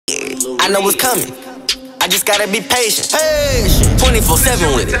I know what's coming. I just gotta be patient.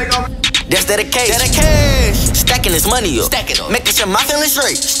 24/7 with it. That's dedication. Stacking this money up. Making sure my feelings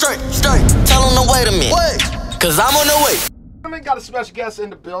straight. Tell them to wait a minute. Cause I'm on the way. I got a special guest in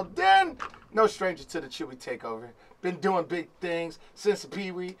the building. No stranger to the Chewy Takeover. Been doing big things since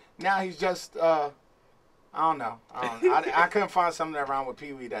Pee Wee. Now he's just, I don't know. I couldn't find something around with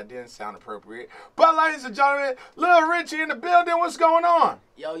Pee Wee that didn't sound appropriate. But ladies and gentlemen, Lil Richye in the building. What's going on?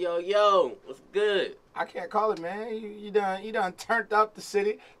 Yo. What's good? I can't call it, man. You done turned up the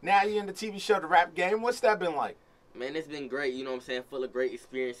city. Now you in the TV show, The Rap Game. What's that been like? Man, it's been great. You know what I'm saying? Full of great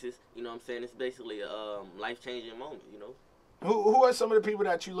experiences. You know what I'm saying? It's basically a life-changing moment, you know? Who are some of the people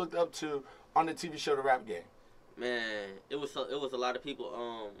that you looked up to on the TV show The Rap Game? Man, it was a lot of people.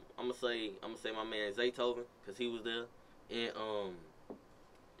 I'm gonna say my man Zaytoven, cause he was there, and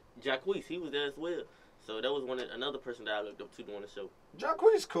Jacquees, he was there as well. So that was another person that I looked up to doing the show.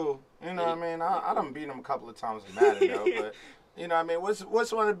 Jacquees cool. You know what I mean? I done beat him a couple of times in Madden though, but you know what I mean?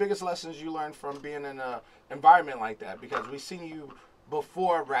 What's one of the biggest lessons you learned from being in an environment like that? Because we seen you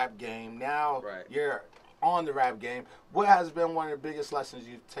before Rap Game. Now you're on the Rap Game. What has been one of the biggest lessons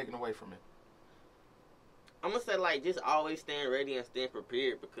you've taken away from it? I'm gonna say, like, just always staying ready and staying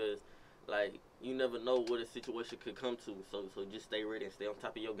prepared, because, like, you never know what a situation could come to. So just stay ready and stay on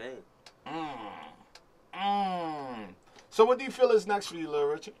top of your game. So what do you feel is next for you, Lil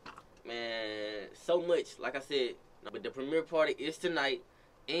Richye? Man, so much. Like I said, but the premiere party is tonight,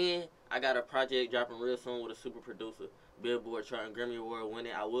 and I got a project dropping real soon with a super producer. Billboard charting, Grammy Award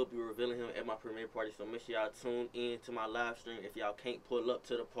winning. I will be revealing him at my premiere party, so make sure y'all tune in to my live stream. If y'all can't pull up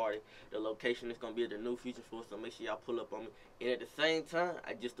to the party, the location is going to be at the new Future Force, so make sure y'all pull up on me. And at the same time,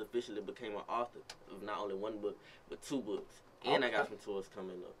 I just officially became an author of not only one book, but 2 books. And I got some tours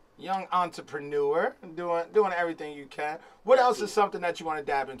coming up. Young entrepreneur, doing everything you can. What else is something that you want to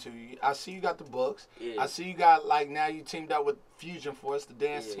dab into? I see you got the books. Yeah. I see you got, like, now you teamed up with Fusion Force, the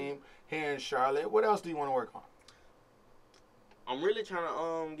dance team here in Charlotte. What else do you want to work on? I'm really trying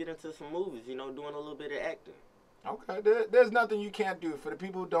to get into some movies, you know, doing a little bit of acting. Okay, there's nothing you can't do. For the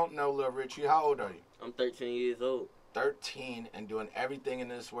people who don't know Lil Richye, how old are you? I'm 13 years old. 13 and doing everything in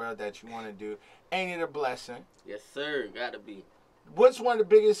this world that you want to do. Ain't it a blessing? Yes, sir. Gotta be. What's one of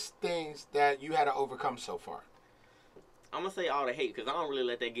the biggest things that you had to overcome so far? I'm going to say all the hate, because I don't really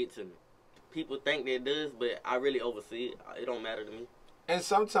let that get to me. People think that it does, but I really oversee it. It don't matter to me. And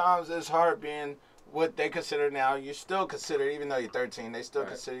sometimes it's hard being what they consider now. You're still considered, even though you're 13, they still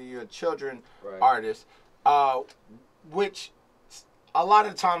consider you a children artist, which a lot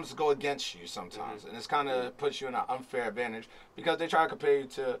of times go against you sometimes. And it's kind of puts you in an unfair advantage because they try to compare you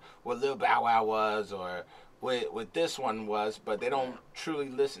to what Lil Bow Wow was or what this one was, but they don't truly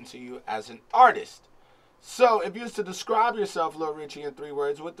listen to you as an artist. So if you was to describe yourself, Lil Richye, in 3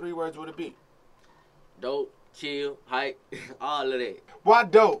 words, what 3 words would it be? Dope, chill, hype, all of that. Why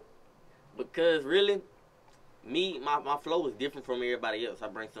dope? Because really, my flow is different from everybody else. I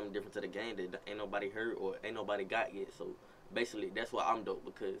bring something different to the game that ain't nobody heard or ain't nobody got yet. So basically, that's why I'm dope,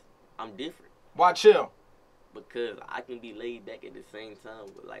 because I'm different. Why chill? Because I can be laid back at the same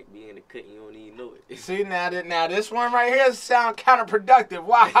time, but like being the cut, you don't even know it. See, now this one right here sound counterproductive.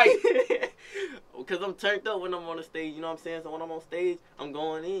 Why hype? Because I'm turned up when I'm on the stage, you know what I'm saying? So when I'm on stage, I'm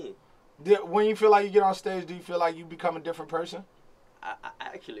going in. When you feel like you get on stage, do you feel like you become a different person? I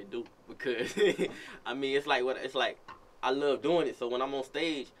actually do, because I mean, it's like I love doing it. So when I'm on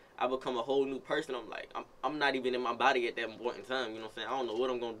stage, I become a whole new person. I'm like, I'm not even in my body at that point in time. You know what I'm saying? I don't know what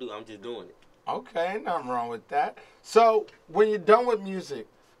I'm gonna do. I'm just doing it. Okay, nothing wrong with that. So when you're done with music,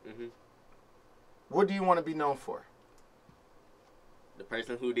 what do you want to be known for? The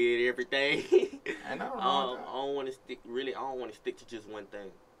person who did everything. I know. I don't want to stick. Really, I don't want to stick to just one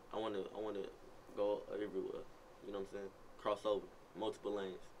thing. I want to go everywhere. You know what I'm saying? Cross over. Multiple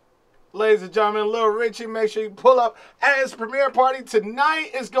lanes. Ladies and gentlemen, Lil Richye, make sure you pull up at his premiere party tonight.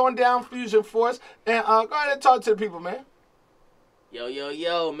 It's going down, Fusion Force. And go ahead and talk to the people, man.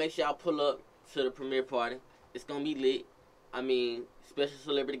 Yo. Make sure y'all pull up to the premiere party. It's going to be lit. I mean, special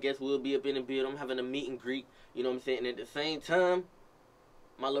celebrity guests will be up in the building. I'm having a meet and greet. You know what I'm saying? And at the same time,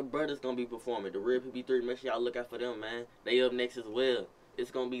 my little brother's going to be performing. The Real PP3, make sure y'all look out for them, man. They up next as well.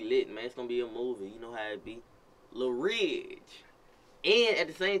 It's going to be lit, man. It's going to be a movie. You know how it be. Lil Richye. And at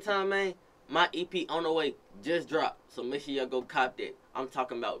the same time, man, my EP on the way just dropped. So make sure y'all go cop that. I'm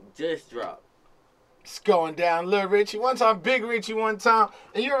talking about just dropped. It's going down, Lil Richye. One time, Big Richye one time.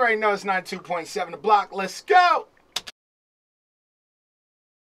 And you already know it's 92.7 The Block. Let's go.